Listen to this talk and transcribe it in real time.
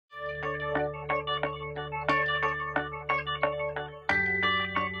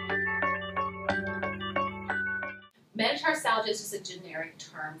Metatarsalgia is just a generic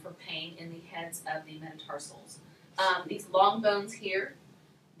term for pain in the heads of the metatarsals. These long bones here,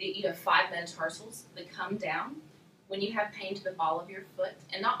 you have 5 metatarsals that come down. When you have pain to the ball of your foot,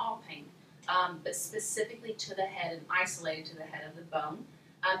 and not all pain, but specifically to the head and isolated to the head of the bone,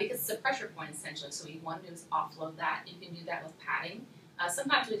 because it's a pressure point essentially, so what you want to do is offload that. You can do that with padding.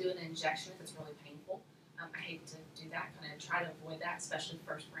 Sometimes we do an injection if it's really painful. I hate to do that, kind of try to avoid that, especially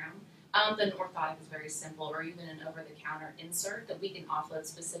first round. Then orthotic is very simple, or even an over-the-counter insert that we can offload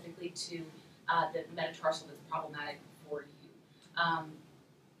specifically to the metatarsal that's problematic for you.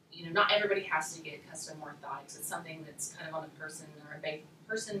 You know, not everybody has to get custom orthotics. It's something that's kind of on a person or a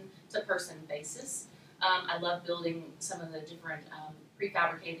person-to-person basis. I love building some of the different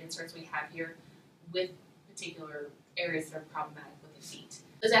prefabricated inserts we have here with particular areas that are problematic with the feet.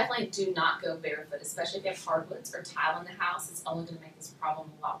 So definitely do not go barefoot, especially if you have hardwoods or tile in the house. It's only going to make this problem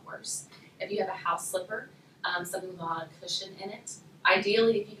a lot worse. If you have a house slipper, something with a lot of cushion in it,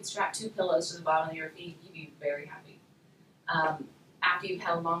 ideally if you could strap 2 pillows to the bottom of your feet, you'd be very happy. After you've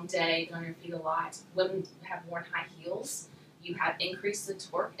had a long day, been on your feet a lot, women who have worn high heels, you have increased the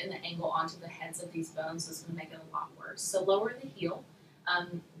torque and the angle onto the heads of these bones, so it's going to make it a lot worse. So lower the heel,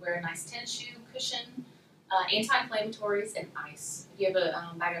 wear a nice tennis shoe, cushion, anti-inflammatories, and ice. If you have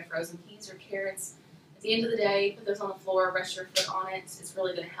a bag of frozen peas or carrots, at the end of the day, put those on the floor, rest your foot on it. It's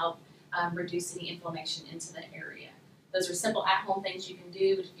really going to help reduce any inflammation into the area. Those are simple at-home things you can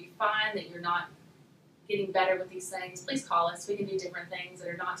do, but if you find that you're not getting better with these things, please call us. We can do different things that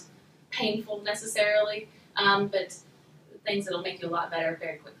are not painful necessarily, but things that will make you a lot better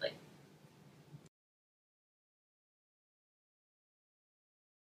very quickly.